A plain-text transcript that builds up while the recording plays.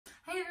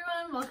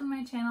everyone, welcome to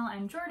my channel.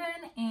 I'm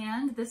Jordan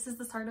and this is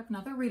the start of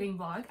another reading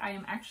vlog. I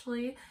am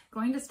actually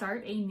going to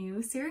start a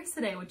new series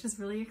today, which is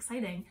really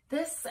exciting.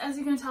 This, as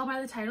you can tell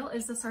by the title,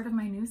 is the start of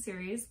my new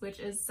series, which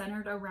is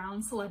centered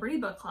around celebrity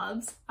book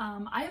clubs.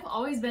 I have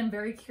always been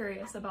very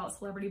curious about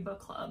celebrity book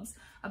clubs,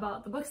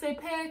 about the books they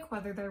pick,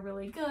 whether they're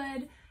really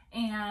good,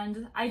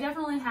 and I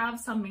definitely have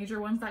some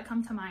major ones that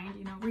come to mind,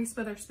 you know, Reese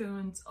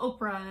Witherspoon's,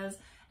 Oprah's,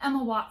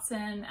 Emma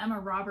Watson, Emma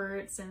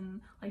Roberts,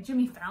 and like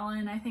Jimmy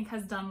Fallon, I think,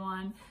 has done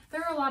one.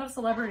 There are a lot of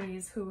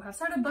celebrities who have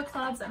started book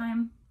clubs, and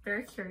I'm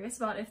very curious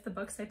about if the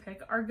books they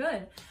pick are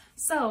good.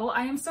 So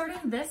I am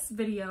starting this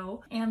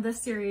video and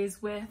this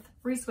series with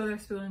Reese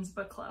Witherspoon's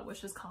book club,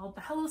 which is called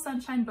the Hello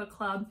Sunshine Book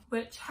Club,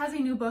 which has a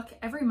new book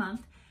every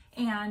month.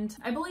 And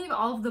I believe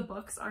all of the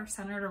books are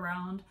centered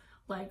around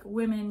like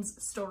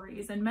women's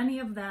stories, and many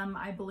of them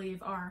I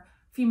believe are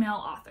female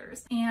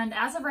authors. And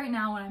as of right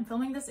now, when I'm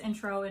filming this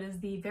intro, it is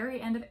the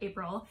very end of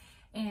April,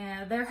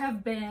 and there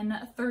have been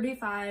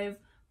 35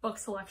 book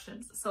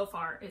selections so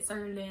far. It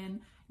started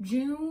in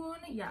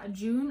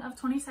June of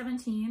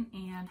 2017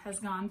 and has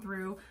gone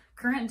through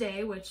current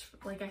day, which,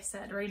 like I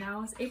said, right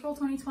now is April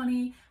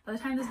 2020. By the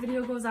time this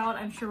video goes out,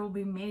 I'm sure will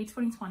be May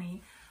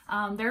 2020.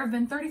 There have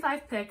been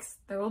 35 picks,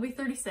 there will be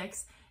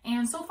 36,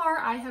 and so far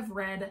I have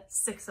read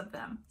 6 of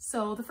them.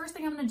 So the first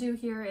thing I'm going to do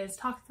here is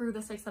talk through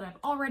the 6 that I've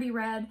already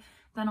read,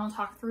 then I'll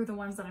talk through the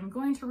ones that I'm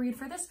going to read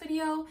for this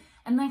video,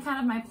 and then kind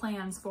of my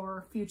plans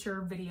for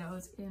future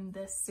videos in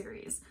this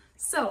series.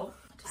 So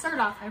to start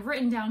off, I've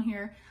written down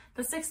here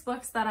the 6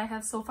 books that I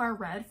have so far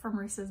read from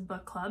Reese's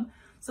book club.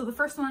 So the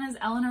first one is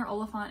Eleanor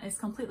Oliphant is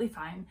Completely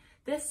Fine.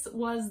 This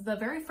was the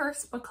very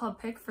first book club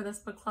pick for this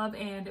book club,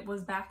 and it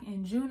was back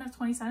in June of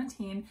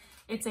 2017.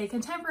 It's a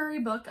contemporary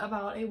book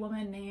about a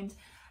woman named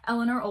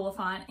Eleanor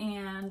Oliphant,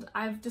 and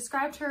I've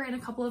described her in a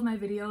couple of my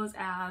videos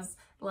as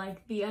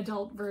like the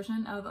adult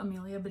version of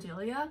Amelia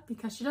Bedelia,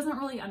 because she doesn't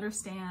really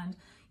understand,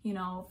 you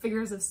know,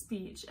 figures of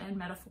speech and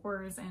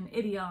metaphors and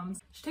idioms.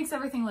 She takes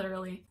everything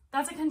literally.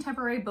 That's a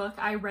contemporary book.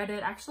 I read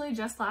it actually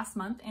just last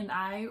month and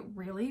I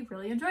really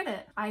enjoyed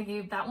it. I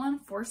gave that one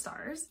 4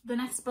 stars. The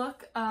next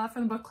book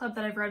from the book club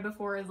that I've read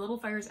before is Little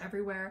Fires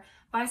Everywhere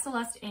by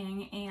Celeste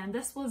Ng, and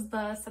this was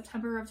the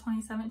September of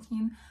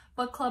 2017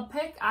 book club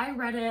pick. I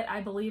read it,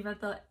 I believe, at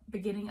the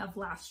beginning of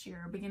last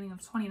year, beginning of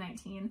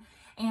 2019,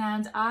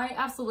 and I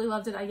absolutely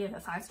loved it. I gave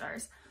it 5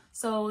 stars.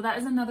 So that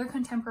is another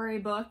contemporary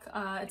book.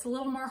 It's a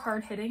little more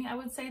hard-hitting, I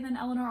would say, than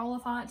Eleanor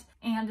Oliphant,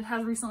 and it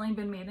has recently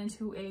been made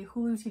into a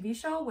Hulu TV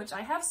show, which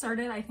I have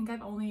started. I think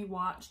I've only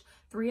watched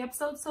 3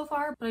 episodes so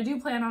far, but I do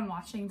plan on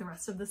watching the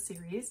rest of the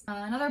series.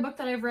 Another book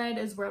that I've read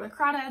is Where the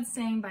Crawdads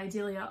Sing by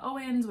Delia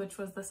Owens, which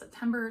was the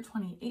September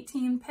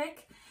 2018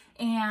 pick.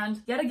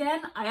 And yet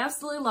again, I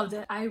absolutely loved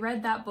it. I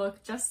read that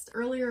book just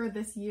earlier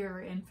this year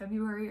in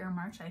February or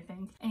March, I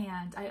think,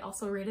 and I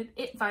also rated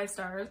it 5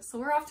 stars. So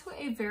we're off to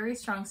a very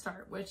strong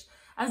start, which,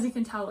 as you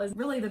can tell, is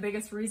really the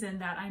biggest reason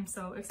that I'm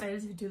so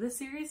excited to do this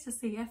series, to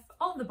see if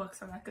all of the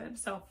books are that good.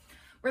 So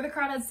Where the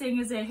Crawdads Sing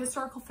is a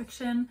historical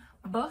fiction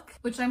book,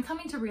 which I'm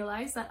coming to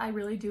realize that I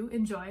really do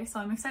enjoy. So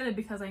I'm excited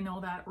because I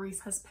know that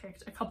Reese has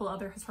picked a couple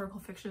other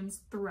historical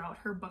fictions throughout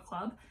her book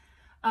club.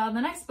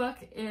 The next book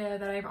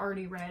that I've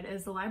already read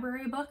is The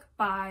Library Book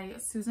by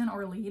Susan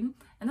Orlean,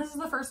 and this is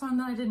the first one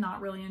that I did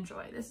not really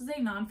enjoy. This is a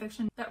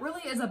nonfiction that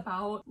really is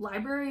about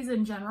libraries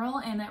in general,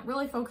 and it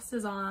really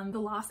focuses on the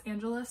Los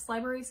Angeles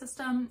library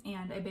system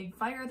and a big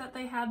fire that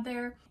they had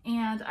there.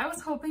 And I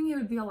was hoping it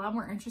would be a lot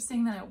more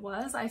interesting than it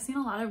was. I've seen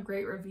a lot of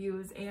great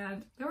reviews,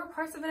 and there were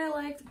parts of it I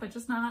liked, but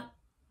just not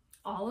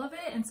all of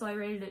it, and so I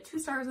rated it 2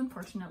 stars,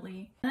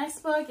 unfortunately. The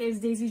next book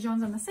is Daisy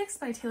Jones and the Six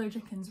by Taylor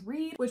Jenkins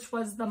Reid, which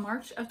was the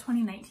March of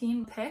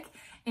 2019 pick,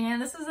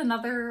 and this is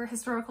another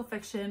historical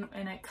fiction,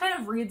 and it kind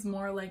of reads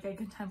more like a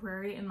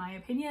contemporary in my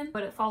opinion,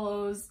 but it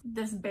follows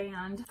this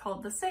band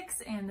called The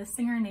Six and the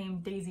singer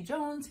named Daisy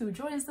Jones who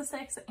joins The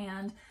Six,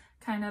 and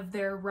kind of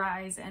their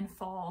rise and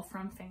fall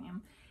from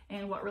fame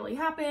and what really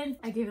happened.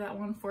 I gave that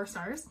one 4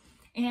 stars.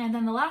 And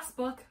then the last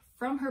book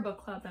from her book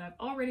club that I've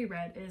already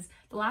read is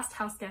The Last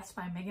House Guest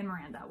by Megan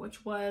Miranda,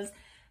 which was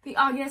the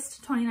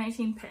August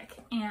 2019 pick,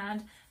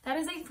 and that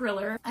is a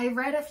thriller. I've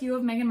read a few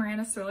of Megan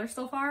Miranda's thrillers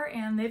so far,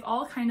 and they've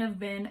all kind of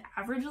been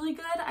averagely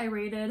good. I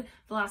rated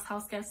The Last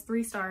House Guest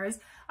 3 stars.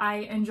 I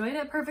enjoyed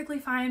it perfectly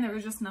fine. There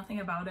was just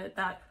nothing about it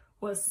that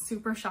was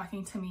super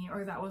shocking to me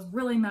or that was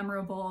really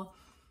memorable,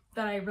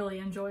 that I really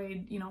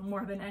enjoyed, you know,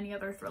 more than any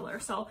other thriller.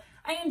 So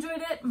I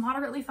enjoyed it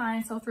moderately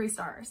fine, so 3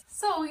 stars.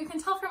 So you can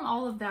tell from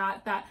all of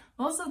that that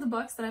most of the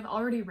books that I've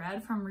already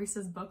read from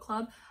Reese's book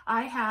club,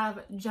 I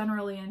have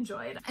generally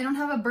enjoyed. I don't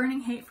have a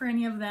burning hate for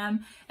any of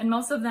them, and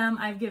most of them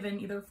I've given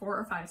either 4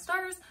 or 5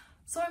 stars.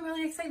 So I'm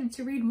really excited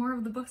to read more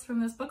of the books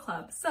from this book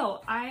club.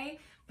 So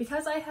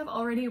because I have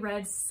already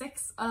read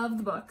 6 of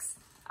the books,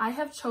 I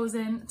have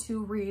chosen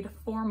to read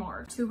 4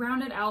 more to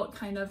round it out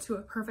kind of to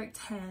a perfect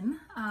 10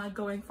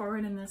 going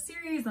forward in this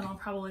series. Then I'll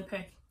probably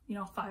pick, you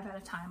know, 5 at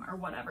a time or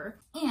whatever.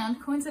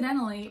 And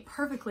coincidentally,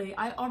 perfectly,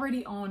 I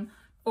already own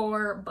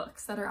 4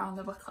 books that are on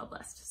the book club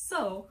list.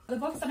 So the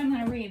books that I'm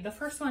going to read, the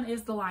first one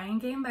is The Lion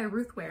Game by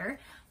Ruth Ware.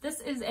 This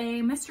is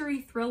a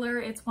mystery thriller.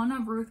 It's one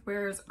of Ruth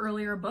Ware's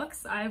earlier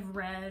books. I've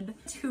read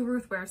 2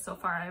 Ruth Wares so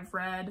far. I've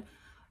read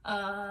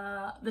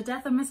The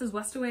Death of Mrs.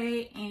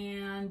 Westaway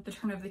and The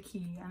Turn of the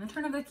Key. And The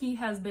Turn of the Key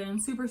has been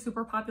super,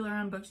 super popular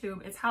on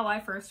BookTube. It's how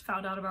I first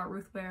found out about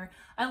Ruth Ware.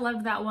 I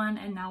loved that one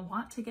and now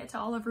want to get to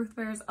all of Ruth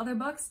Ware's other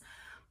books,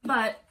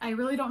 but I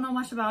really don't know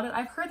much about it.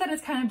 I've heard that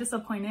it's kind of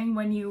disappointing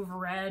when you've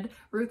read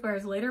Ruth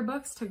Ware's later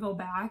books to go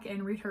back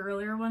and read her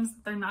earlier ones.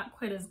 They're not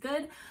quite as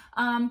good,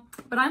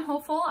 but I'm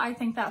hopeful. I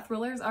think that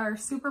thrillers are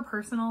super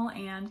personal,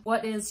 and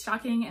what is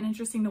shocking and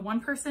interesting to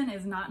one person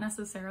is not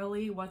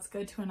necessarily what's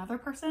good to another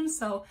person.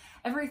 So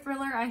every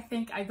thriller I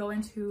think I go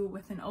into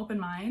with an open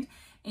mind,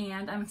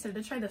 and I'm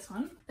excited to try this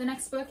one. The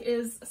next book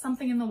is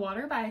Something in the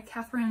Water by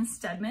Catherine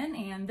Steadman,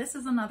 and this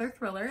is another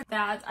thriller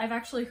that I've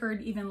actually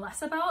heard even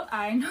less about.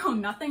 I know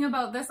nothing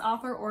about this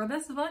author or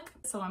this book,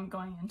 so I'm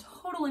going in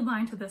totally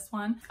blind to this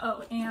one.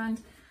 Oh, and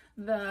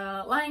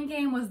The Lion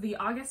Game was the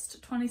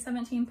August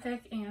 2017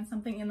 pick, and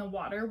Something in the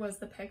Water was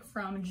the pick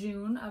from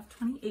June of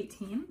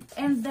 2018.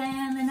 And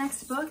then the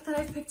next book that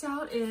I picked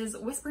out is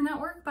Whisper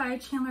Network by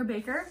Chandler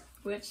Baker,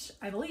 which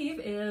I believe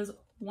is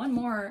one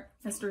more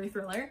mystery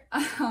thriller.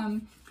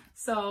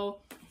 So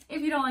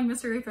if you don't like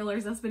mystery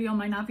thrillers, this video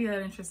might not be that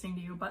interesting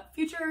to you, but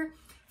future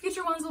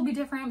ones will be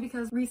different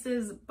because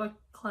Reese's book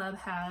club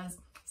has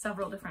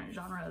several different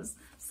genres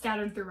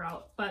scattered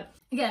throughout. But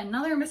again,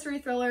 another mystery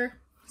thriller,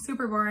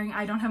 super boring.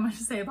 I don't have much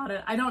to say about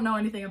it. I don't know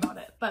anything about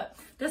it, but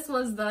this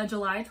was the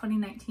July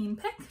 2019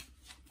 pick.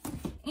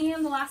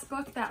 And the last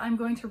book that I'm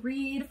going to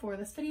read for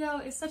this video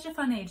is Such a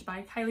Fun Age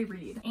by Kylie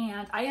Reed.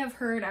 And I have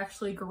heard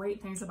actually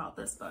great things about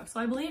this book. So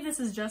I believe this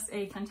is just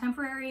a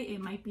contemporary. It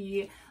might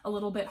be a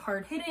little bit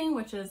hard-hitting,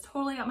 which is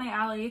totally up my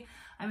alley.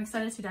 I'm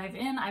excited to dive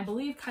in. I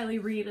believe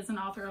Kylie Reed is an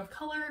author of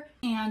color,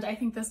 and I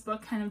think this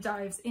book kind of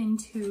dives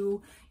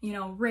into, you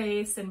know,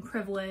 race and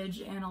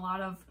privilege and a lot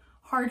of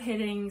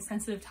hard-hitting,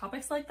 sensitive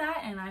topics like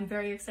that, and I'm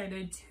very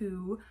excited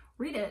to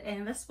read it.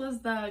 And this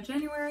was the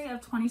January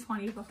of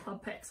 2020 book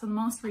club pick, so the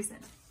most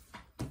recent.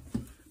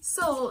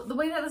 So the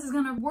way that this is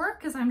gonna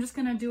work is I'm just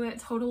gonna do it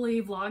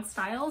totally vlog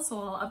style, so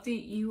I'll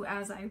update you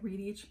as I read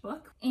each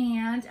book.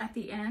 And at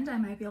the end, I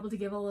might be able to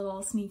give a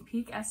little sneak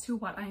peek as to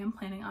what I am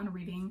planning on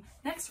reading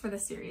next for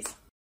this series.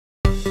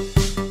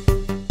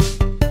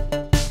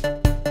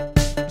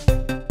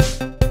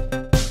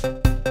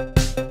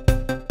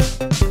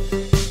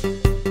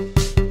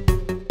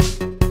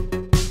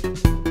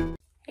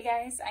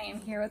 I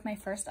am here with my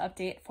first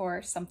update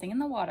for Something in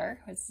the Water.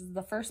 This is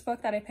the first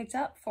book that I picked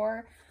up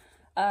for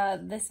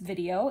this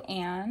video,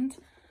 and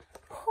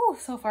whew,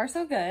 so far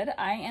so good.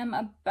 I am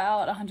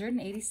about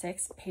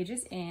 186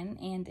 pages in,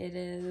 and it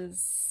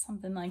is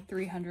something like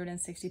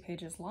 360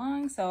 pages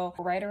long, so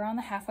right around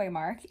the halfway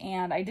mark.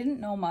 And I didn't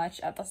know much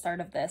at the start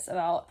of this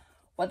about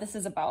what this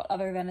is about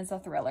other than it's a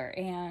thriller,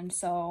 and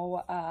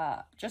so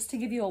just to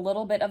give you a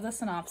little bit of the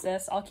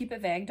synopsis, I'll keep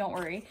it vague, don't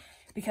worry,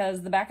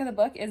 because the back of the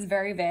book is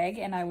very vague,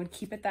 and I would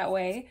keep it that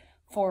way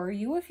for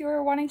you if you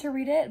were wanting to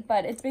read it.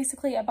 But it's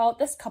basically about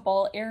this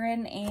couple,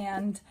 Erin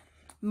and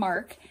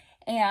Mark,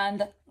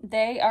 and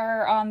they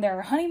are on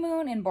their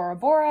honeymoon in Bora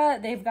Bora.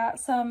 They've got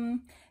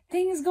some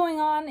things going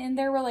on in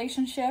their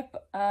relationship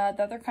that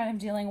they're kind of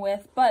dealing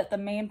with, but the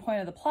main point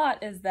of the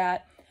plot is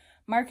that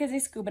Mark is a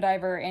scuba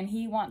diver, and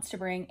he wants to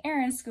bring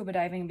Erin scuba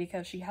diving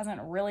because she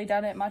hasn't really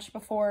done it much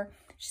before.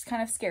 She's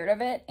kind of scared of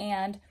it,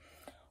 and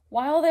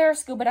while they're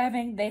scuba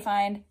diving, they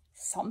find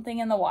something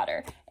in the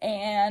water,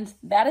 and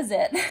that is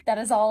it. That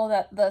is all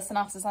that the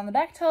synopsis on the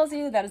back tells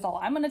you. That is all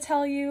I'm going to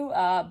tell you,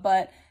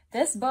 but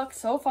this book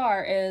so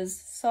far is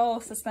so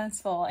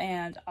suspenseful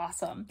and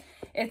awesome.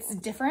 It's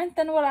different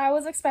than what I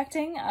was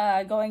expecting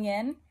going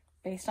in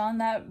based on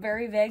that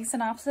very vague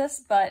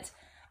synopsis, but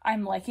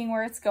I'm liking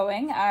where it's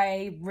going.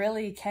 I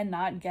really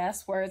cannot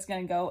guess where it's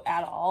going to go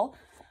at all.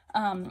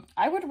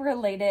 I would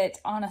relate it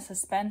on a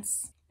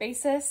suspense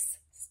basis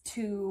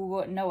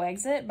to No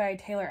Exit by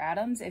Taylor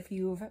Adams, if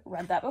you've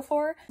read that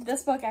before.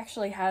 This book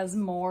actually has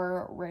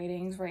more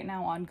ratings right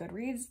now on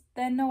Goodreads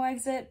than No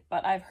Exit,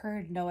 but I've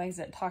heard No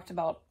Exit talked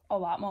about a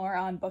lot more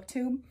on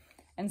BookTube,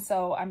 and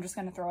so I'm just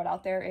going to throw it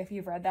out there. If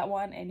you've read that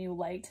one and you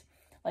liked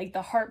like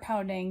the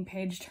heart-pounding,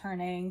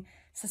 page-turning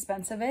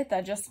suspense of it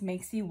that just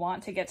makes you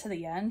want to get to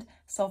the end,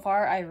 so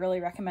far I really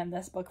recommend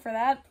this book for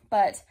that.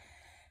 But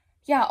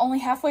yeah, only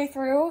halfway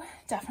through,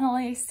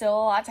 definitely still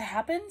a lot to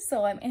happen,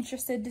 so I'm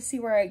interested to see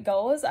where it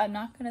goes. I'm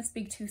not going to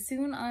speak too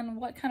soon on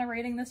what kind of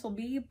rating this will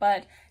be,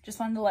 but just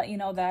wanted to let you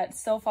know that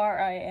so far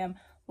I am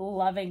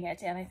loving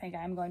it, and I think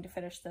I'm going to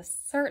finish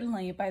this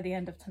certainly by the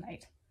end of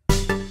tonight.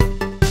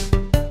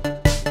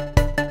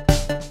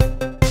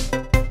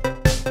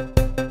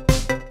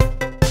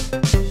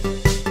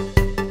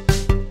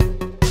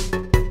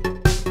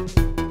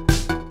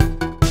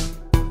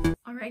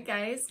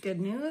 Guys, good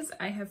news.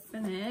 I have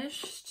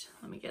finished,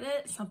 let me get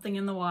it, Something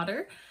in the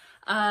Water.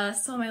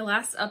 So my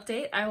last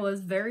update, I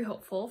was very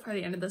hopeful for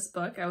the end of this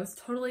book. I was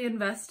totally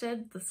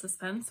invested. The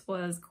suspense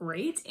was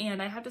great,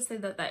 and I have to say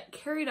that that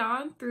carried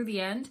on through the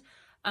end.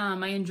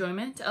 My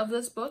enjoyment of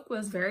this book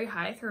was very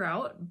high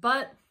throughout,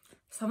 but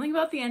something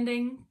about the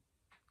ending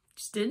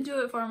just didn't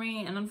do it for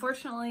me, and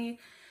unfortunately,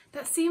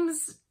 that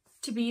seems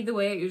to be the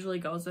way it usually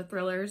goes with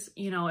thrillers.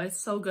 You know, it's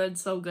so good,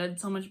 so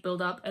much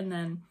build up, and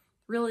then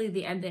really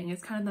the ending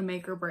is kind of the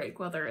make or break,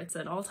 whether it's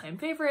an all-time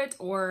favorite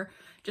or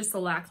just a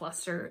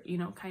lackluster, you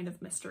know, kind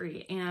of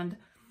mystery. And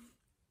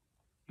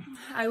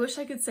I wish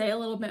I could say a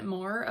little bit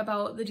more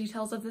about the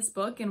details of this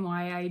book and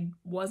why I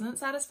wasn't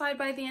satisfied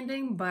by the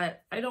ending,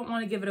 but I don't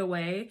want to give it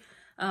away.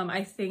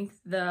 I think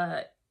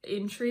the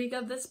intrigue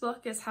of this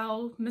book is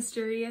how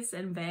mysterious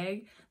and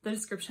vague the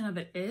description of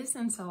it is,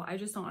 and so I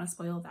just don't want to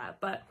spoil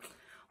that. But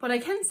what I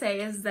can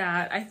say is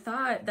that I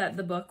thought that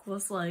the book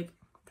was like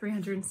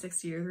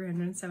 360 or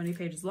 370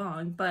 pages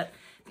long, but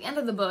the end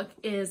of the book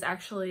is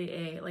actually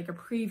a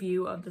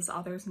preview of this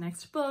author's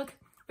next book,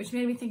 which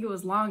made me think it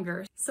was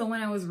longer. So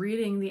when I was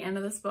reading the end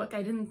of this book,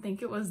 I didn't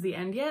think it was the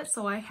end yet,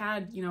 so I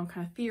had, you know,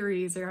 kind of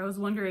theories, or I was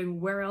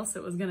wondering where else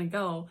it was gonna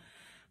go.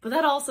 But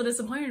that also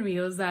disappointed me,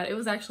 was that it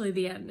was actually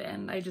the end,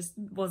 and I just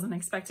wasn't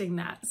expecting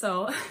that.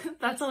 So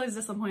that's always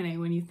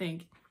disappointing when you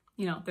think,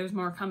 you know, there's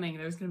more coming,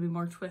 there's gonna be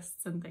more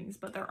twists and things,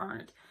 but there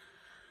aren't.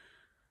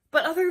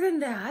 But other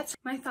than that,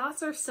 my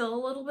thoughts are still a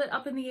little bit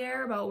up in the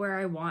air about where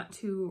I want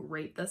to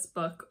rate this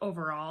book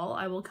overall.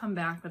 I will come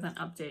back with an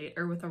update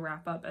or with a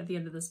wrap up at the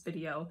end of this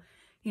video,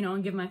 you know,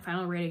 and give my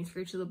final ratings for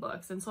each of the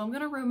books. And so I'm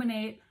going to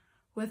ruminate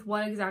with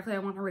what exactly I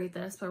want to rate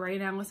this, but right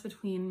now it's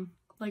between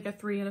like a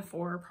 3 and a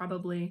 4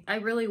 probably. I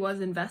really was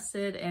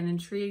invested and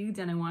intrigued,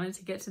 and I wanted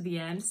to get to the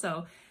end.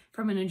 So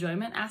from an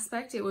enjoyment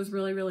aspect, it was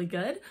really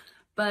good.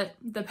 But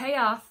the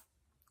payoff,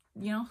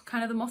 you know,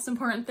 kind of the most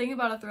important thing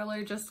about a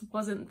thriller, just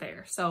wasn't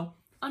there. So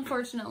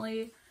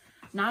unfortunately,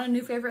 not a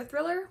new favorite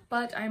thriller,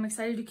 but I'm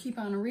excited to keep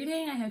on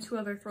reading. I have 2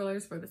 other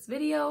thrillers for this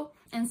video,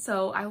 and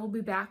so I will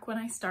be back when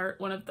I start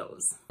one of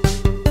those.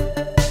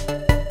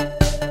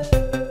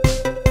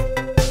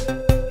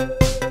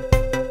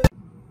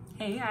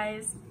 Hey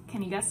guys,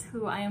 can you guess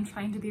who I am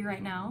trying to be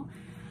right now?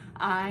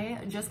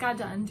 I just got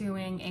done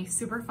doing a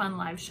super fun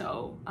live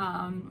show.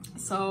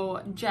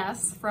 So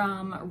Jess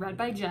from Read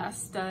by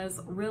Jess does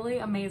really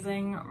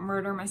amazing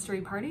murder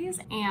mystery parties,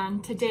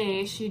 and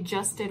today she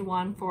just did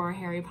one for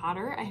Harry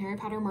Potter, a Harry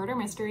Potter murder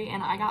mystery,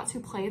 and I got to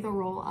play the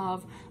role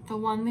of the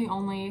one, the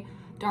only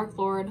Dark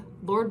Lord,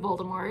 Lord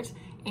Voldemort,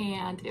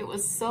 and it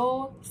was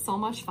so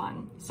much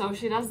fun. So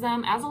she does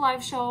them as a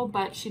live show,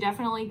 but she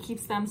definitely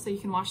keeps them so you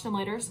can watch them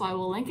later, so I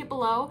will link it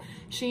below.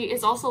 She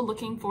is also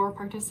looking for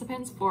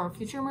participants for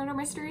future murder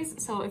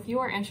mysteries, so if you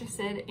are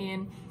interested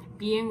in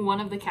being one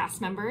of the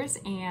cast members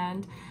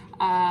and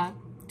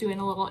doing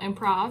a little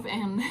improv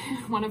in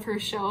one of her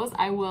shows,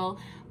 I will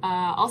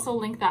also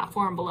link that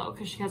form below,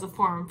 because she has a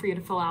form for you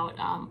to fill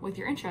out with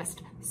your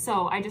interest.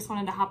 So I just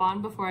wanted to hop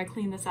on before I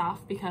clean this off,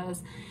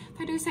 because if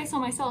I do say so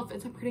myself,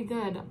 it's a pretty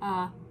good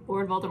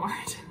Lord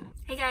Voldemort.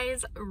 Hey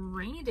guys,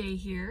 rainy day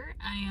here.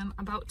 I am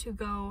about to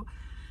go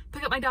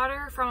pick up my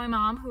daughter from my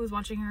mom, who was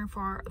watching her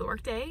for the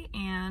workday,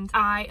 and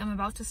I am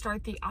about to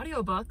start the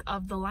audiobook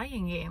of The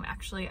Lion Game.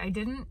 Actually, I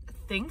didn't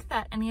think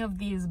that any of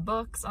these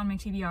books on my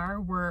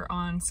TBR were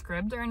on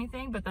Scribd or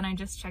anything, but then I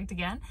just checked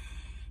again,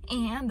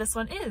 and this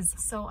one is.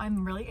 So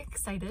I'm really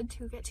excited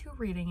to get to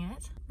reading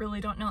it.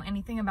 Really don't know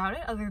anything about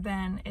it other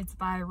than it's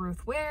by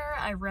Ruth Ware.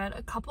 I read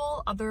a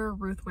couple other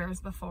Ruth Wares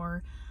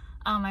before.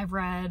 I've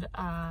read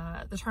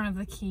The Turn of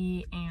the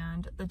Key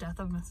and The Death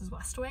of Mrs.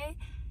 Westaway,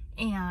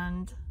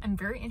 and I'm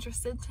very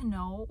interested to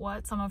know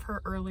what some of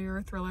her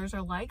earlier thrillers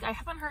are like. I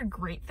haven't heard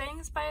great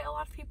things by a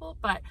lot of people,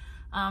 but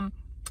I'm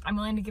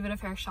willing to give it a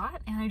fair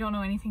shot, and I don't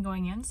know anything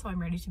going in, so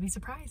I'm ready to be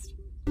surprised.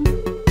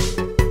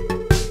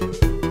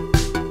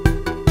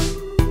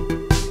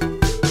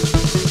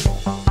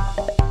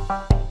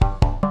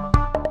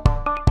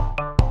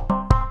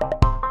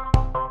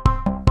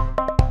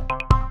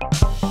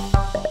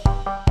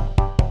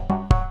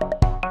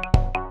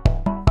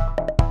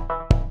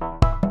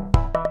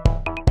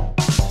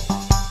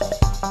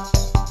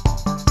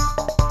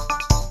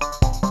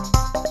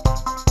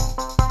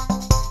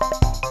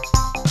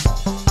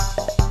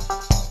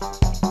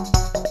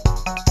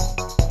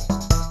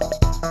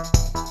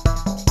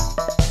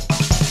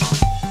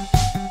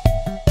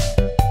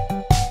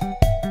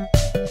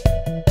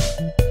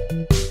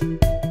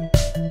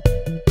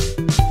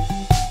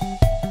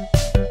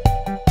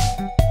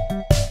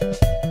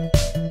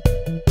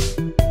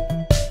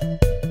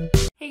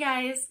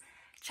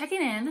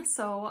 Checking in.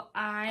 So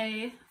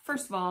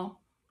first of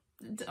all,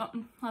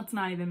 let's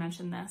not even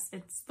mention this.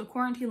 It's the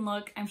quarantine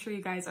look. I'm sure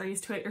you guys are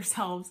used to it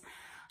yourselves,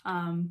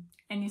 and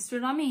used to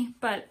it on me,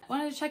 but I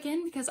wanted to check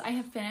in because I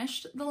have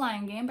finished The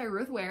Lion Game by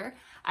Ruth Ware.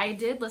 I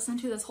did listen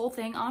to this whole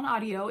thing on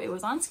audio. It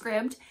was on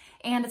Scribd,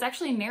 and it's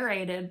actually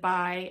narrated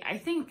by,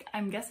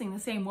 I'm guessing the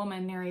same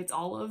woman narrates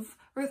all of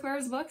Ruth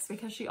Ware's books,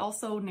 because she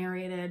also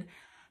narrated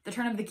The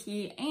Turn of the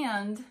Key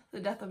and The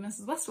Death of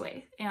Mrs.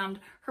 Westaway, and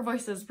her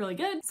voice is really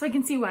good, so I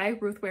can see why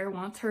Ruth Ware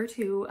wants her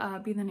to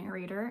be the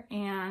narrator.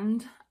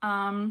 And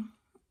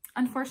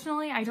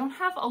unfortunately, I don't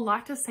have a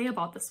lot to say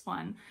about this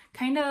one.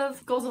 Kind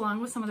of goes along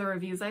with some of the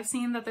reviews I've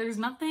seen, that there's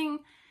nothing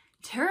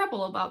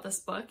terrible about this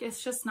book.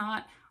 It's just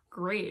not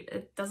great.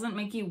 It doesn't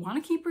make you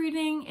want to keep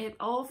reading. It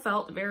all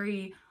felt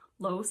very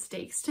low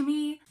stakes to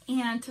me.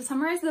 And to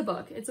summarize the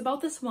book, it's about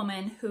this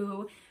woman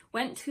who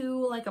went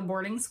to like a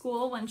boarding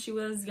school when she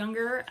was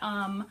younger,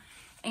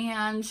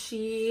 and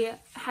she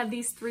had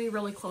these 3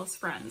 really close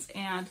friends,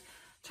 and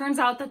turns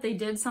out that they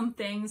did some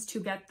things to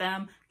get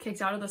them kicked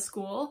out of the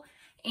school.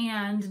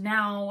 And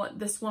now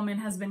this woman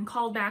has been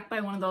called back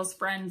by one of those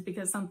friends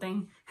because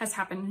something has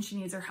happened and she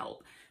needs her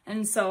help.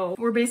 And so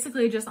we're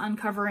basically just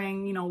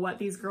uncovering, you know, what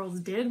these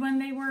girls did when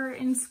they were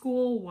in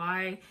school,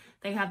 why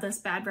they have this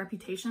bad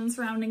reputation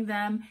surrounding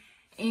them,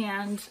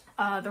 and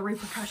the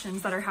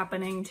repercussions that are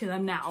happening to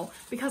them now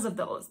because of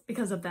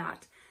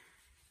that.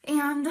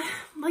 And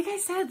like I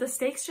said, the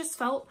stakes just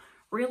felt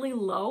really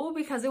low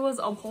because it was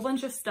a whole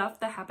bunch of stuff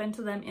that happened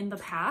to them in the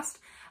past.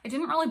 I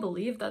didn't really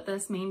believe that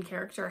this main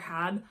character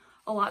had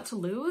a lot to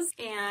lose,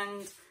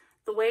 and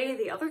the way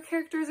the other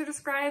characters are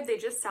described, they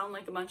just sound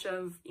like a bunch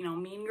of, you know,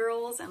 mean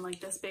girls and like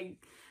this big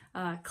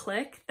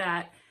clique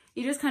that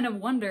you just kind of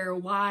wonder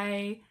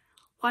why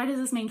does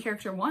this main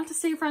character want to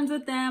stay friends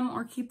with them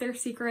or keep their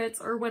secrets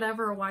or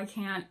whatever? Why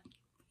can't,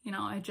 you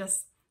know, it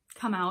just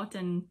come out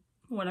and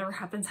whatever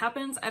happens,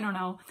 happens? I don't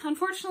know.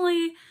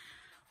 Unfortunately,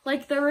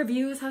 like the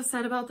reviews have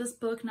said about this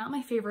book, not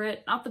my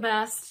favorite, not the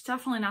best,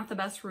 definitely not the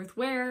best Ruth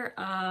Ware.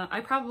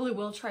 I probably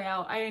will try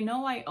out. I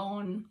know I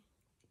own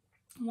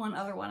one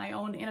other one. I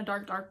own In a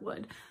Dark, Dark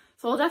Wood.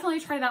 So I'll definitely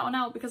try that one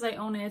out because I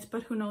own it,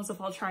 but who knows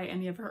if I'll try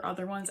any of her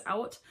other ones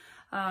out.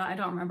 I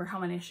don't remember how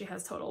many she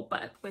has total,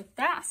 but with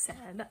that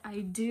said,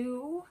 I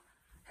do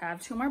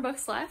have 2 more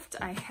books left.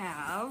 I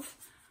have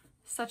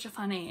Such a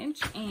Fun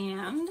Age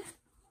and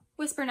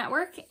Whisper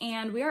Network,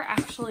 and we are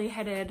actually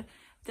headed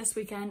this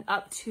weekend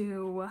up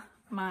to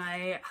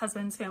my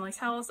husband's family's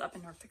house up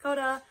in North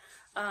Dakota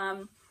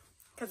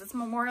because it's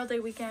Memorial Day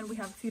weekend. We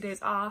have a few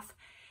days off,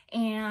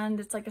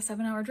 and it's like a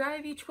 7-hour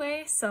drive each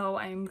way, so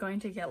I'm going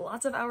to get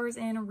lots of hours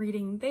in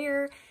reading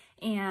there.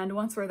 And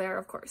once we're there,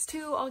 of course,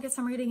 too, I'll get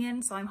some reading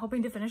in. So I'm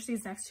hoping to finish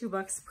these next 2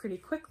 books pretty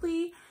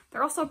quickly.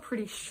 They're also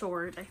pretty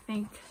short. I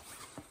think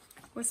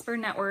Whisper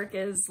Network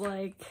is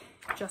like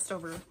just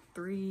over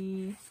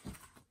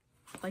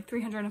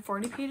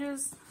 340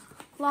 pages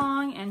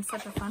long, and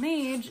Such a Fun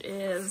Age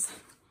is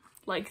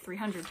like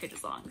 300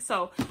 pages long.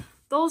 So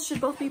those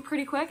should both be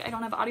pretty quick. I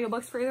don't have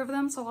audiobooks for either of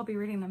them, so I'll be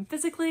reading them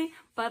physically,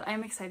 but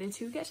I'm excited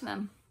to get to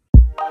them.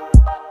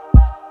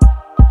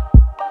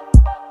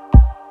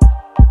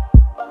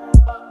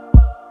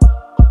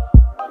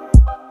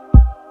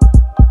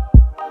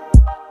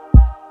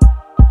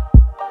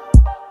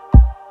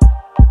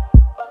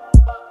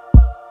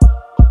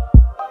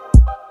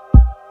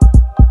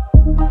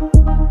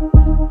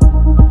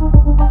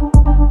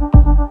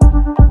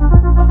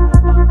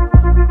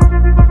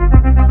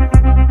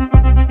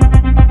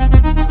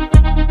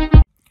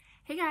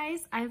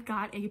 I've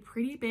got a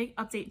pretty big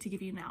update to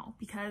give you now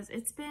because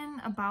it's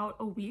been about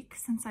a week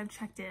since I've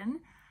checked in.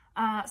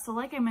 So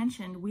like I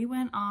mentioned, we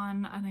went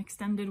on an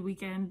extended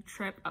weekend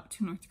trip up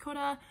to North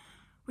Dakota,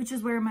 which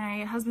is where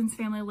my husband's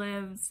family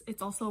lives.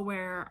 It's also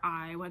where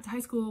I went to high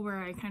school,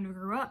 where I kind of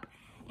grew up.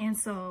 And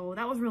so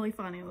that was really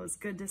fun. It was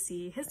good to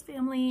see his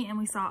family, and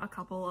we saw a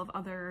couple of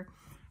other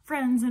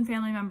friends and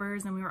family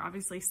members, and we were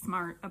obviously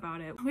smart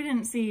about it. We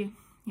didn't see,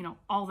 you know,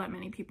 all that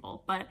many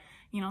people, but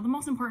you know, the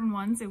most important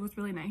ones, it was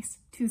really nice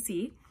to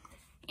see.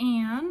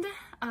 And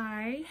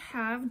I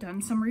have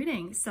done some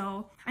reading.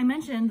 So I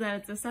mentioned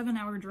that it's a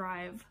 7-hour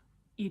drive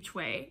each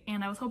way,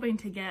 and I was hoping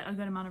to get a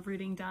good amount of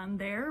reading done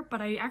there,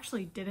 but I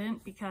actually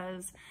didn't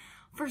because,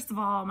 first of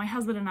all, my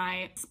husband and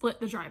I split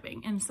the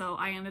driving, and so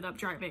I ended up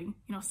driving,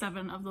 you know,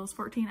 7 of those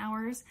 14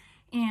 hours.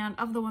 And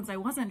of the ones I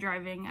wasn't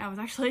driving, I was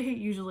actually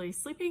usually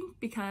sleeping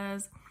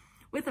because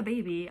with a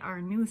baby,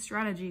 our new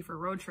strategy for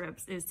road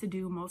trips is to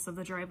do most of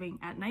the driving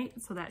at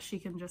night so that she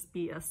can just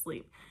be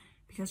asleep,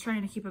 because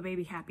trying to keep a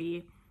baby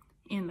happy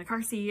in the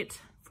car seat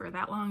for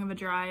that long of a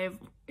drive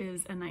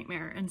is a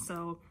nightmare. And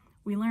so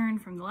we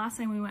learned from the last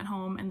time we went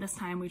home, and this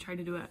time we tried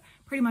to do it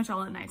pretty much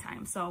all at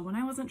nighttime. So when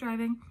I wasn't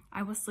driving,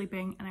 I was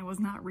sleeping and I was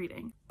not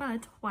reading.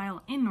 But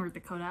while in North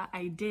Dakota,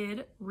 I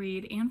did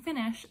read and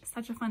finish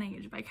Such a Fun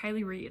Age by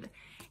Kylie Reid.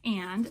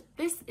 And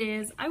this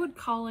is, I would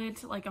call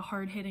it like a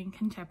hard-hitting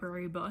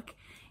contemporary book.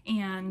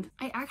 And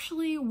I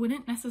actually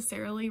wouldn't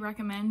necessarily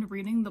recommend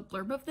reading the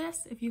blurb of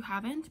this if you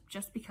haven't,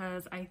 just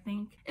because I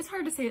think it's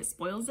hard to say it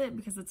spoils it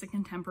because it's a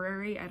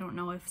contemporary. I don't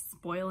know if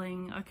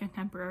spoiling a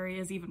contemporary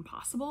is even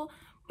possible,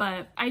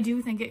 but I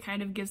do think it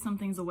kind of gives some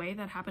things away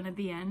that happen at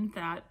the end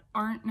that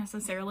aren't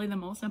necessarily the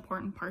most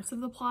important parts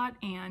of the plot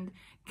and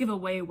give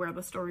away where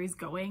the story's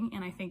going.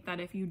 And I think that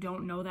if you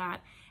don't know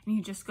that and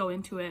you just go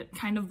into it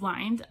kind of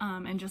blind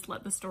and just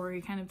let the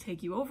story kind of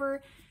take you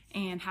over,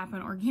 and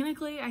happen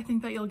organically, I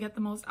think that you'll get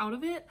the most out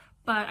of it.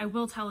 But I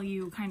will tell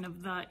you kind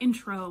of the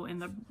intro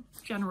and the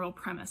general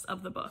premise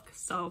of the book.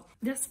 So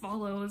this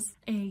follows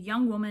a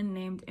young woman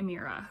named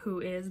Amira, who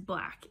is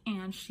Black,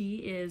 and she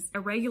is a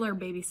regular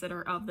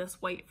babysitter of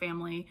this white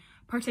family,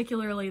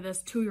 particularly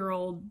this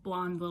 2-year-old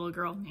blonde little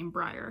girl named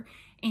Briar.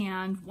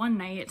 And one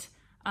night,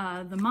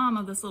 the mom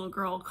of this little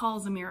girl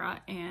calls Amira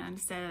and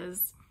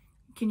says,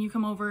 "Can you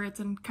come over?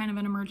 It's kind of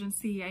an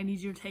emergency. I need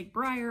you to take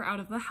Briar out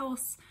of the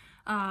house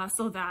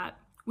so that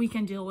we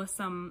can deal with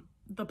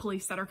the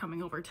police that are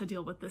coming over to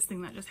deal with this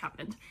thing that just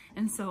happened."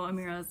 And so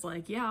Amira's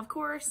like, "Yeah, of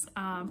course."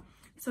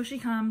 So she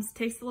comes,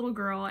 takes the little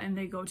girl, and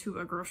they go to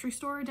a grocery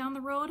store down the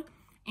road.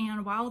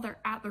 And while they're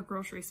at the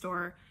grocery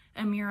store,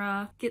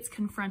 Amira gets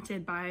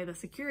confronted by the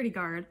security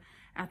guard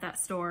at that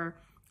store,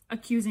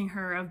 accusing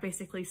her of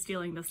basically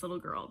stealing this little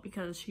girl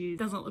because she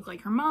doesn't look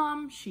like her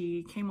mom.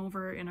 She came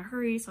over in a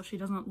hurry, so she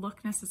doesn't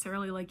look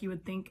necessarily like you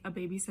would think a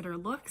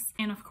babysitter looks.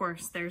 And of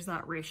course, there's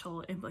that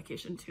racial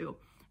implication too.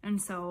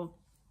 And so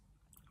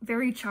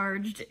very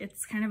charged.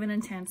 It's kind of an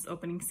intense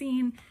opening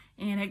scene,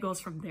 and it goes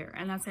from there.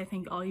 And that's, I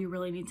think, all you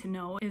really need to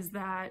know, is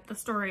that the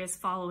story is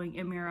following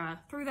Amira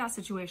through that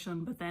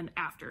situation, but then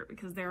after,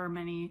 because there are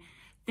many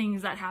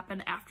things that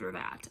happen after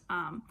that,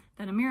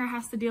 that Amira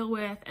has to deal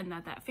with and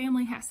that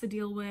family has to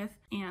deal with.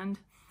 And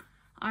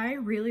I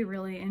really,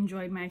 really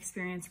enjoyed my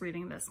experience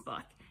reading this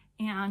book.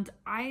 And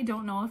I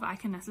don't know if I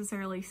can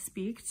necessarily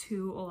speak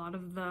to a lot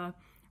of the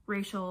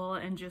racial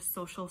and just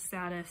social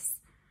status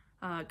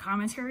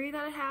commentary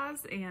that it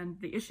has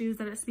and the issues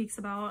that it speaks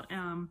about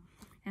and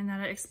that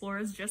it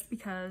explores, just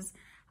because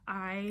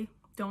I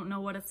don't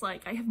know what it's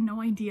like. I have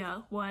no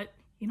idea what,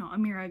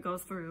 Amira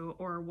goes through,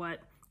 or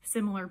what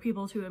similar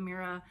people to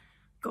Amira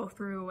go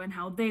through, and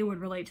how they would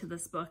relate to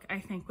this book. I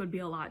think would be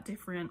a lot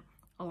different,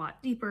 a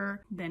lot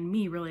deeper than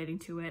me relating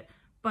to it.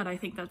 But I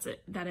think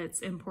that it's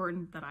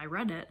important that I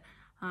read it.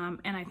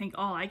 And I think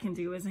all I can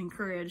do is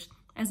encourage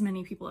as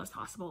many people as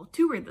possible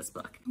to read this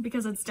book,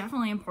 because it's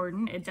definitely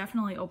important. It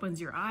definitely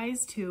opens your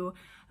eyes to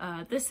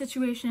this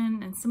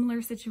situation and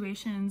similar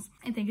situations.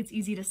 I think it's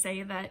easy to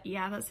say that,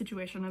 yeah, that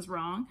situation is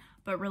wrong,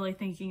 but really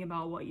thinking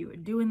about what you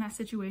would do in that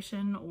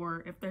situation,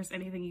 or if there's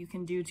anything you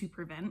can do to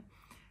prevent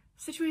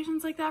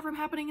situations like that from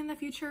happening in the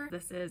future.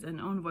 This is an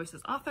Own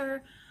Voices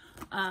author.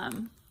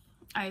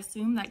 I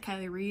assume that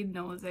Kylie Reed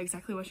knows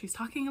exactly what she's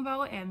talking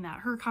about, and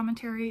that her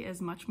commentary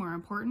is much more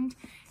important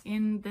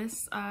in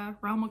this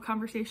realm of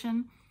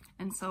conversation.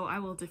 And so I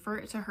will defer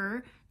it to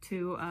her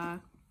to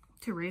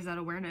raise that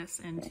awareness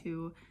and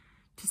to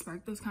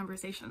spark those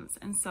conversations.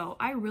 And so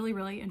I really,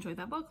 really enjoyed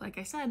that book. Like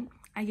I said,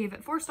 I gave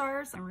it 4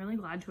 stars. I'm really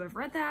glad to have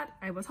read that.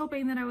 I was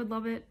hoping that I would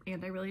love it,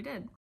 and I really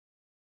did.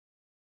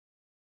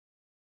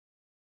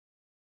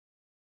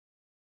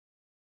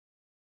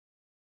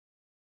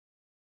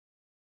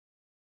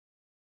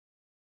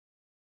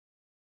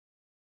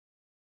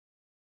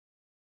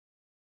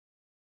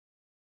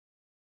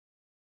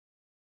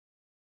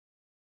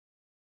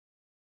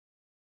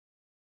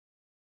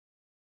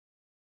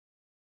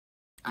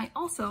 I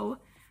also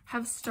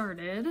have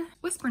started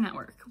Whisper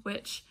Network,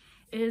 which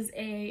is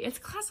it's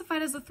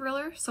classified as a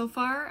thriller so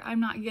far. I'm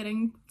not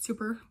getting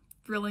super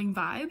thrilling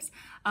vibes,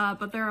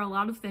 but there are a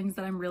lot of things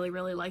that I'm really,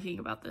 really liking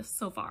about this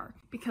so far.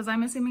 Because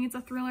I'm assuming it's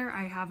a thriller,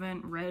 I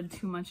haven't read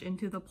too much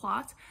into the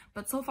plot,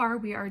 but so far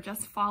we are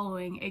just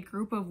following a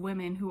group of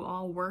women who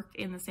all work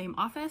in the same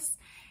office,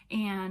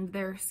 and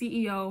their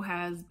CEO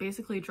has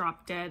basically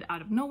dropped dead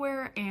out of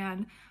nowhere,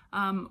 and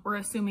we're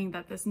assuming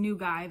that this new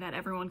guy that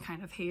everyone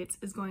kind of hates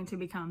is going to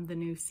become the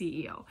new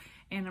CEO.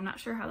 And I'm not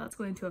sure how that's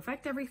going to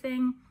affect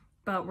everything,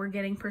 but we're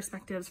getting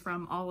perspectives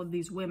from all of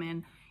these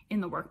women in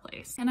the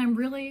workplace. And I'm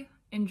really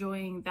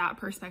enjoying that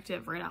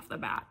perspective right off the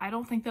bat. I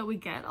don't think that we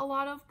get a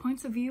lot of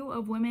points of view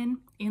of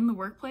women in the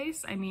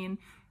workplace. I mean,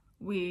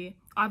 we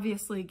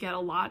obviously get a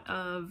lot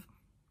of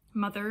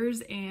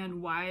mothers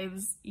and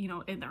wives,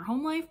 in their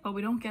home life, but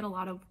we don't get a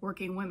lot of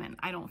working women,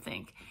 I don't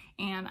think.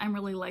 And I'm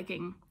really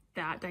liking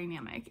that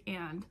dynamic,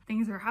 and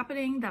things are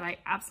happening that I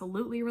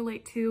absolutely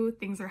relate to.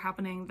 Things are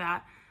happening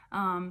that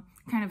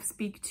kind of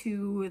speak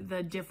to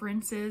the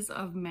differences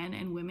of men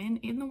and women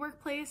in the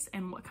workplace,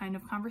 and what kind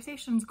of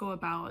conversations go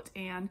about,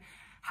 and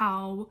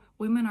how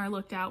women are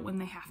looked at when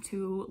they have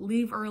to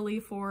leave early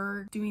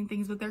for doing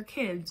things with their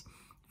kids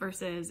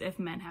versus if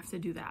men have to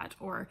do that.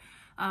 Or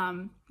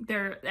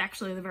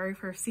actually the very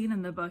first scene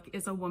in the book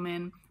is a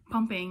woman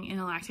pumping in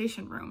a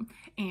lactation room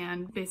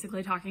and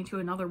basically talking to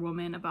another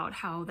woman about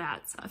how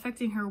that's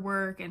affecting her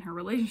work and her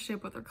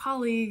relationship with her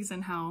colleagues,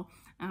 and how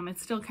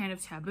it's still kind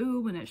of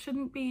taboo when it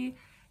shouldn't be.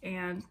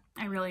 And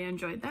I really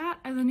enjoyed that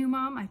as a new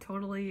mom. I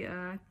totally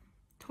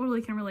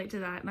can relate to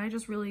that, and I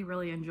just really,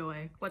 really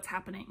enjoy what's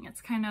happening.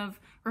 It's kind of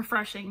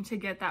refreshing to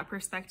get that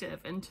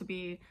perspective, and to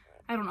be,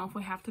 I don't know if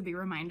we have to be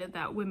reminded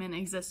that women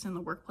exist in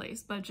the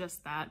workplace, but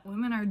just that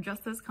women are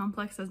just as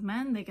complex as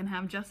men. They can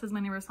have just as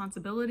many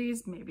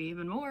responsibilities, maybe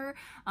even more,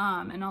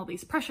 and all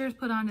these pressures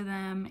put onto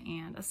them,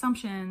 and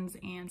assumptions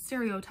and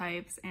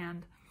stereotypes,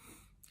 and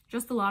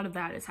just a lot of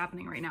that is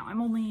happening right now.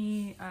 I'm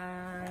only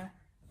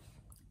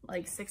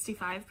like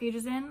 65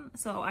 pages in,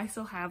 so I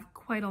still have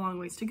quite a long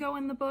ways to go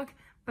in the book,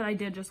 but I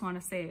did just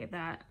want to say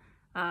that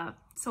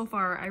so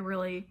far I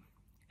really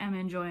am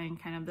enjoying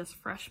kind of this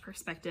fresh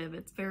perspective.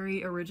 It's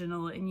very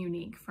original and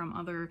unique from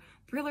other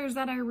thrillers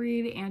that I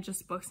read and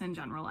just books in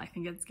general. I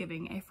think it's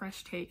giving a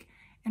fresh take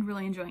and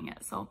really enjoying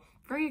it. So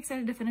very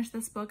excited to finish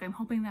this book. I'm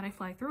hoping that I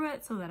fly through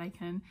it so that I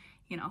can,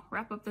 you know,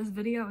 wrap up this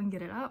video and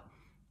get it up.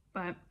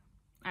 But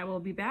I will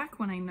be back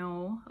when I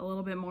know a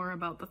little bit more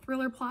about the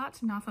thriller plot.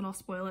 Not that I'll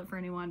spoil it for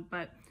anyone,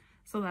 but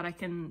so that I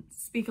can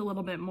speak a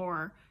little bit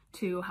more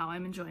to how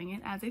I'm enjoying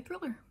it as a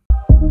thriller.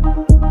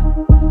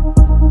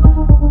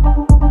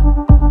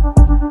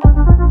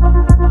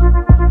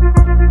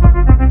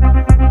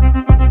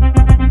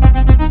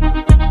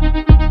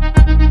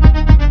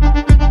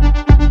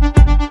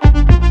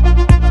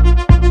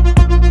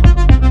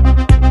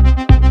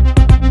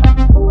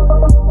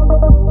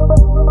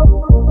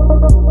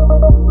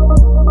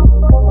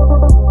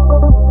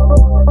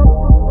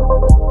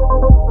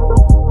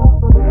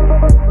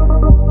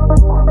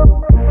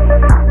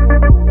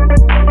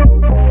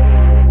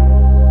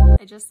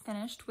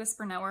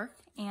 Whisper Network,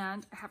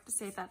 and I have to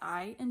say that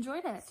I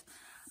enjoyed it.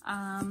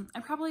 I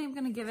probably am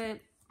going to give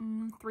it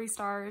 3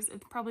 stars.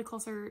 It's probably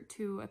closer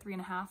to a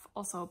 3.5.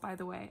 Also, by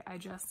the way, I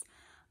just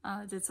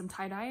did some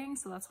tie-dyeing,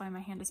 so that's why my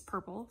hand is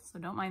purple, so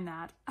don't mind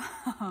that.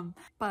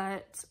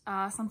 But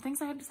some things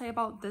I have to say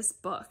about this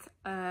book.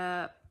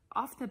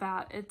 Off the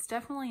bat, it's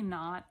definitely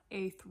not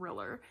a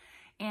thriller.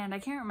 And I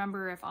can't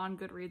remember if on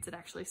Goodreads it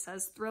actually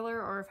says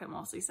thriller or if it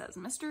mostly says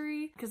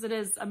mystery, because it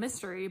is a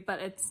mystery, but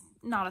it's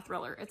not a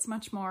thriller. It's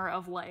much more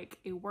of like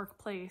a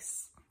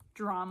workplace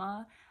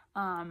drama,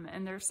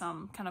 and there's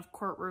some kind of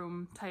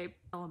courtroom type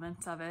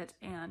elements of it,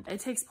 and it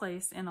takes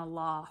place in a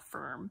law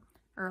firm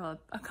or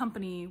a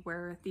company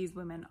where these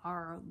women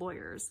are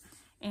lawyers.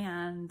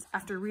 And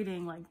after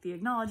reading like the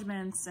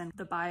acknowledgements and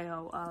the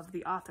bio of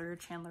the author,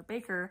 Chandler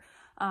Baker,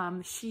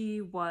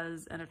 she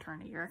was an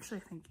attorney, or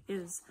actually I think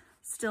is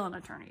still an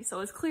attorney. So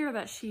it's clear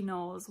that she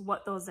knows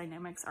what those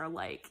dynamics are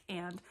like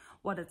and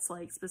what it's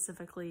like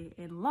specifically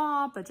in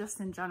law, but just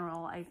in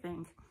general, I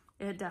think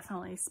it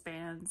definitely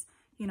spans,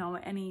 you know,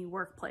 any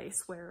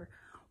workplace where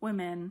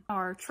women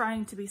are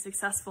trying to be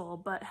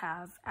successful but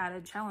have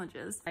added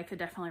challenges. I could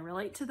definitely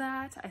relate to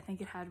that. I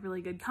think it had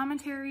really good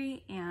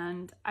commentary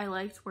and I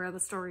liked where the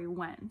story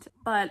went.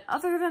 But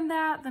other than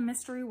that, the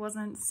mystery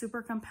wasn't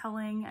super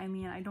compelling. I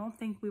mean, I don't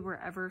think we were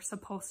ever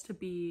supposed to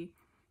be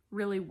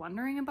really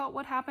wondering about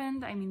what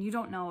happened. I mean, you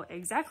don't know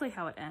exactly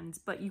how it ends,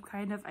 but you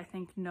kind of, I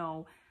think,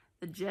 know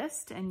the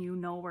gist and you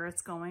know where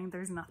it's going.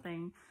 There's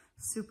nothing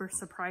super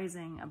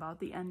surprising about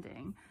the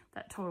ending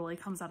that totally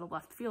comes out of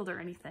left field or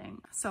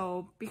anything.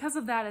 So because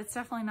of that, it's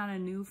definitely not a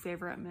new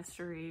favorite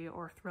mystery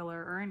or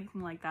thriller or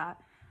anything like that,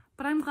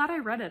 but I'm glad I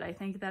read it. I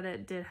think that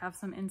it did have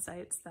some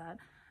insights that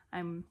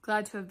I'm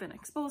glad to have been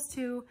exposed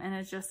to, and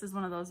it just is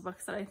one of those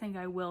books that I think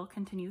I will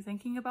continue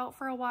thinking about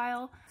for a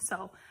while.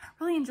 So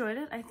really enjoyed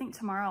it. I think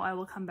tomorrow I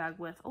will come back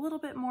with a little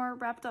bit more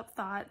wrapped up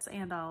thoughts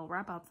and I'll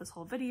wrap up this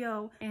whole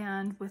video.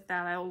 And with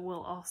that, I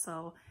will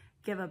also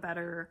give a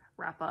better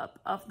wrap up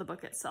of the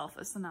book itself,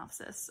 a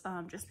synopsis,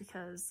 just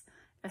because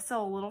it's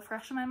still a little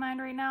fresh in my mind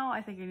right now.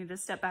 I think I need to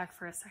step back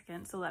for a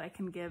second so that I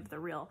can give the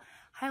real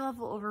high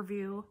level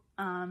overview.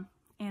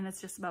 And it's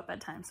just about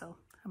bedtime, so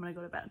I'm gonna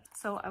go to bed.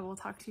 So I will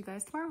talk to you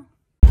guys tomorrow.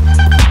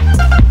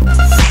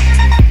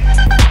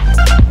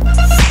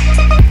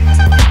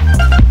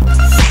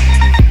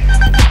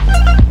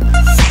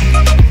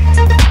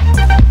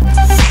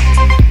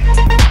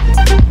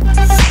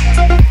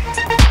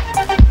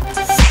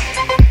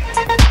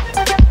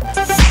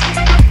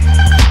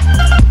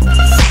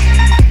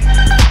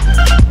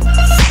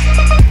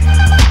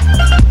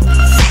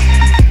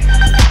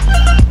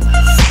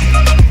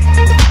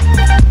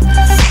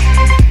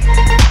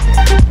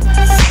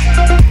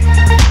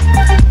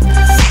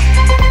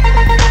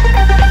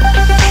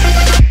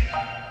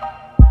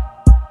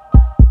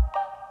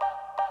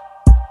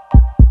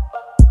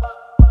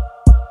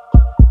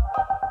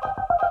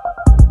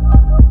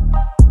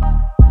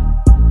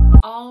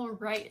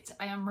 Right,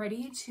 I am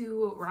ready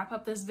to wrap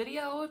up this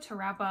video, to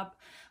wrap up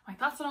my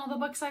thoughts on all the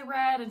books I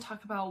read and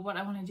talk about what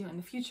I want to do in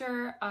the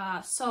future.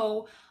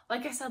 So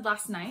like I said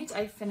last night,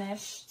 I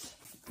finished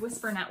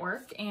Whisper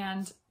Network,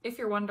 and if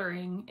you're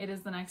wondering, it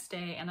is the next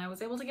day and I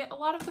was able to get a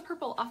lot of the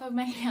purple off of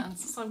my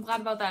hands, so I'm glad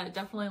about that. It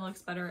definitely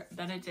looks better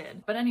than it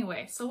did. But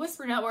anyway, so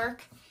Whisper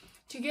Network,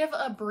 to give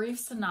a brief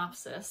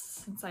synopsis,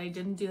 since I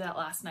didn't do that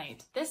last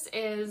night, this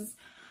is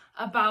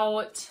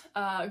about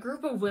a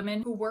group of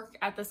women who work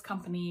at this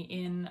company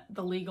in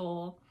the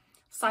legal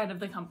side of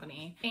the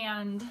company,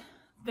 and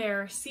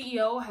their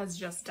CEO has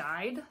just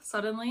died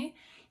suddenly,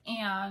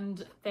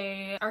 and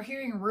they are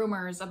hearing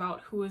rumors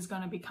about who is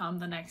going to become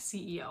the next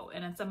CEO,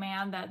 and it's a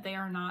man that they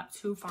are not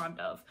too fond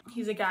of.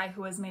 He's a guy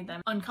who has made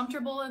them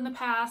uncomfortable in the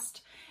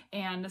past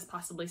and is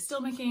possibly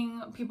still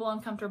making people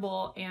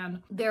uncomfortable,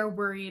 and they're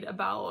worried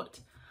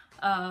about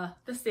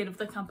the state of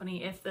the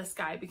company if this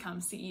guy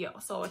becomes CEO.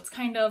 So it's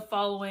kind of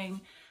following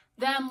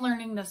them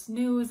learning this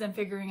news and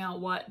figuring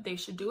out what they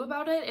should do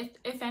about it,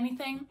 if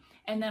anything.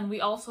 And then we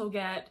also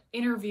get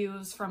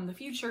interviews from the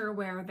future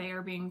where they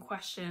are being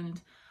questioned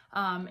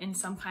in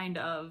some kind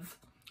of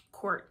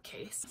court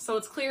case. So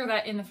it's clear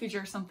that in the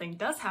future something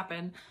does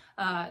happen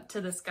to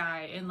this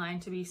guy in line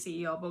to be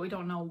CEO, but we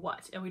don't know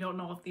what, and we don't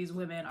know if these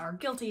women are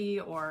guilty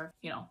or,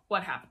 you know,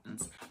 what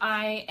happens.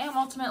 I am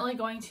ultimately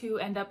going to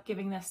end up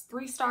giving this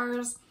 3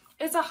 stars.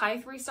 It's a high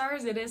 3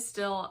 stars. It is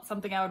still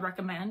something I would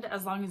recommend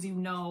as long as you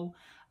know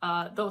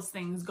those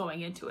things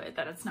going into it,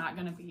 that it's not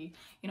going to be,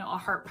 you know, a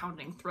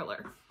heart-pounding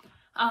thriller.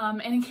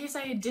 And in case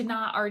I did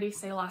not already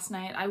say last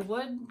night, I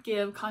would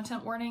give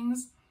content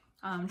warnings,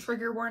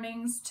 trigger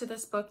warnings to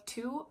this book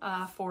too,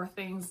 for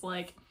things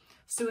like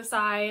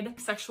suicide,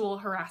 sexual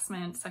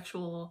harassment,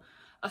 sexual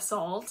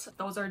assault.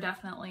 Those are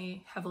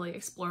definitely heavily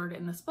explored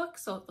in this book,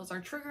 so if those are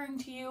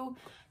triggering to you,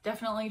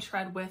 definitely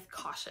tread with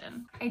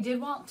caution. I did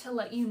want to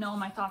let you know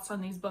my thoughts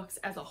on these books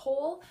as a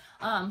whole.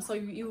 So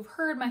you've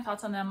heard my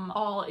thoughts on them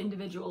all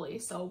individually.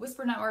 So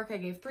Whisper Network, I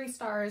gave 3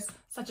 stars.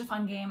 Such a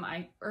Fun Game,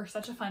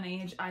 Such a Fun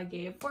Age, I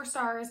gave 4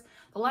 stars.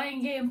 The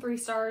Lion Game, 3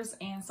 stars,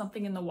 and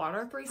Something in the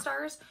Water, 3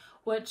 stars,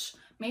 which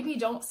maybe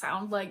don't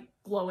sound like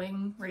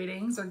glowing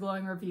ratings or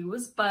glowing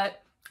reviews,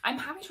 but I'm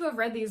happy to have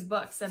read these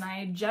books, and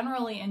I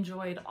generally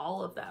enjoyed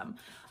all of them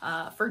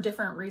for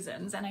different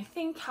reasons. And I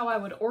think how I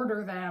would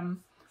order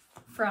them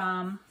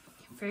from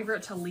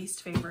favorite to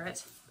least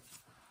favorite,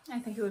 I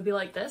think it would be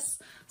like this.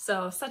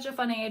 So Such a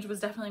Fun Age was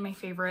definitely my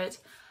favorite.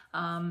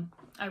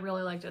 I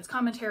really liked its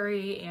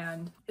commentary,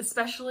 and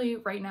especially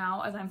right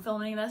now as I'm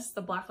filming this,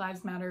 the Black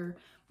Lives Matter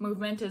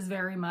movement is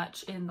very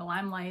much in the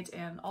limelight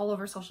and all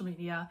over social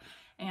media.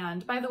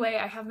 And by the way,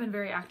 I have been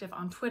very active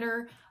on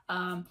Twitter,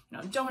 you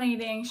know,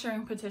 donating,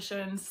 sharing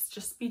petitions,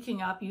 just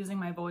speaking up, using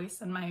my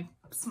voice and my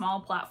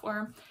small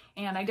platform.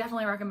 And I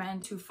definitely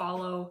recommend to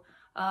follow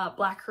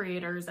Black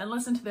creators and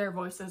listen to their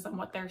voices and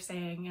what they're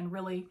saying, and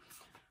really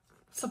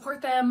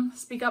support them,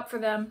 speak up for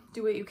them,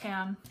 do what you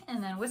can.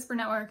 And then Whisper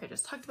Network, I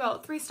just talked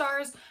about, 3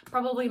 stars,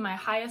 probably my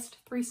highest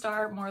 3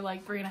 star, more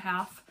like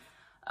 3.5.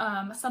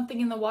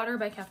 Something in the Water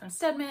by Catherine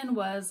Steadman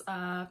was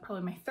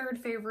probably my 3rd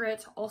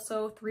favorite,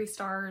 also 3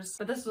 stars,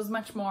 but this was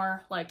much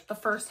more like the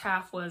first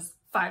half was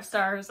 5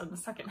 stars and the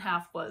second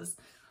half was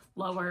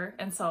lower,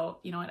 and so,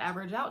 you know, it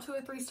averaged out to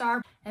a 3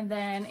 star. And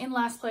then in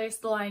last place,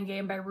 The Lion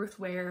Game by Ruth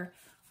Ware.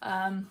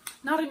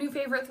 Not a new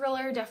favorite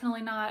thriller,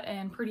 definitely not,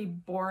 and pretty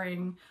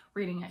boring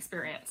reading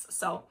experience.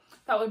 So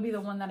that would be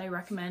the one that I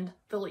recommend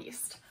the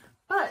least.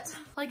 But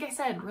like I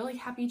said, really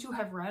happy to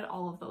have read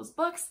all of those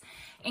books,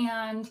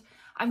 and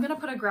I'm gonna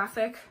put a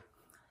graphic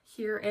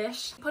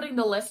here-ish, putting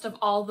the list of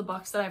all the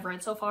books that I've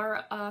read so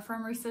far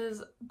from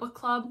Reese's book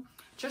club,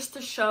 just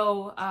to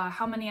show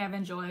how many I've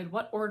enjoyed,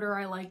 what order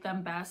I like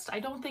them best. I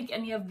don't think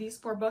any of these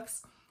 4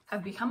 books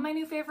have become my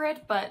new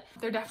favorite, but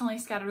they're definitely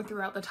scattered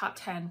throughout the top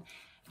 10.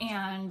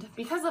 And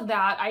because of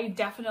that, I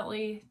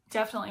definitely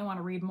want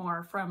to read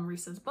more from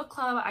Reese's book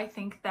club. I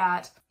think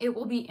that it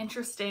will be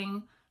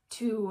interesting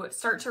to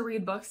start to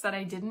read books that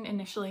I didn't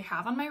initially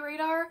have on my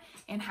radar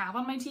and have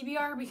on my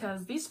TBR,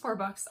 because these 4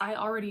 books, I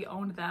already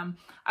owned them.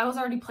 I was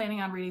already planning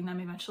on reading them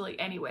eventually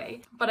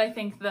anyway. But I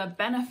think the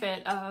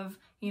benefit of,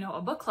 you know,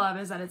 a book club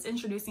is that it's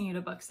introducing you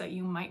to books that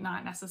you might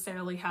not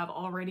necessarily have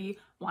already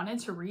wanted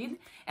to read.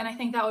 And I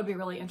think that would be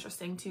really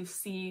interesting to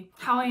see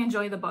how I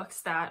enjoy the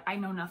books that I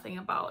know nothing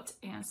about.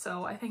 And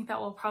so I think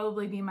that will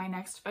probably be my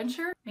next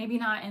venture. Maybe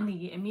not in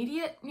the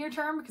immediate near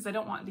term, because I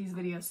don't want these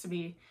videos to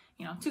be,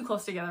 you know, too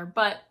close together,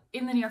 but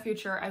in the near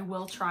future, I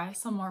will try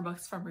some more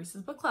books from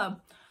Reese's book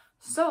club.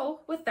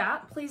 So with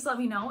that, please let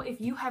me know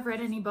if you have read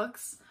any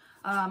books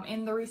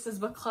in the Reese's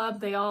book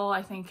club. They all,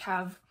 I think,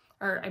 have,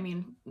 or I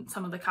mean,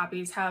 some of the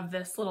copies have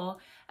this little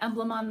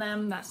emblem on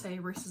them that say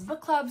Reese's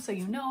book club, so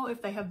you know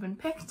if they have been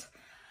picked.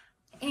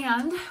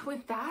 And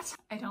with that,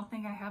 I don't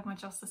think I have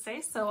much else to say,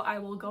 so I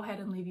will go ahead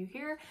and leave you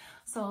here.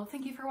 So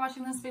thank you for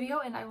watching this video,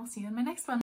 and I will see you in my next one.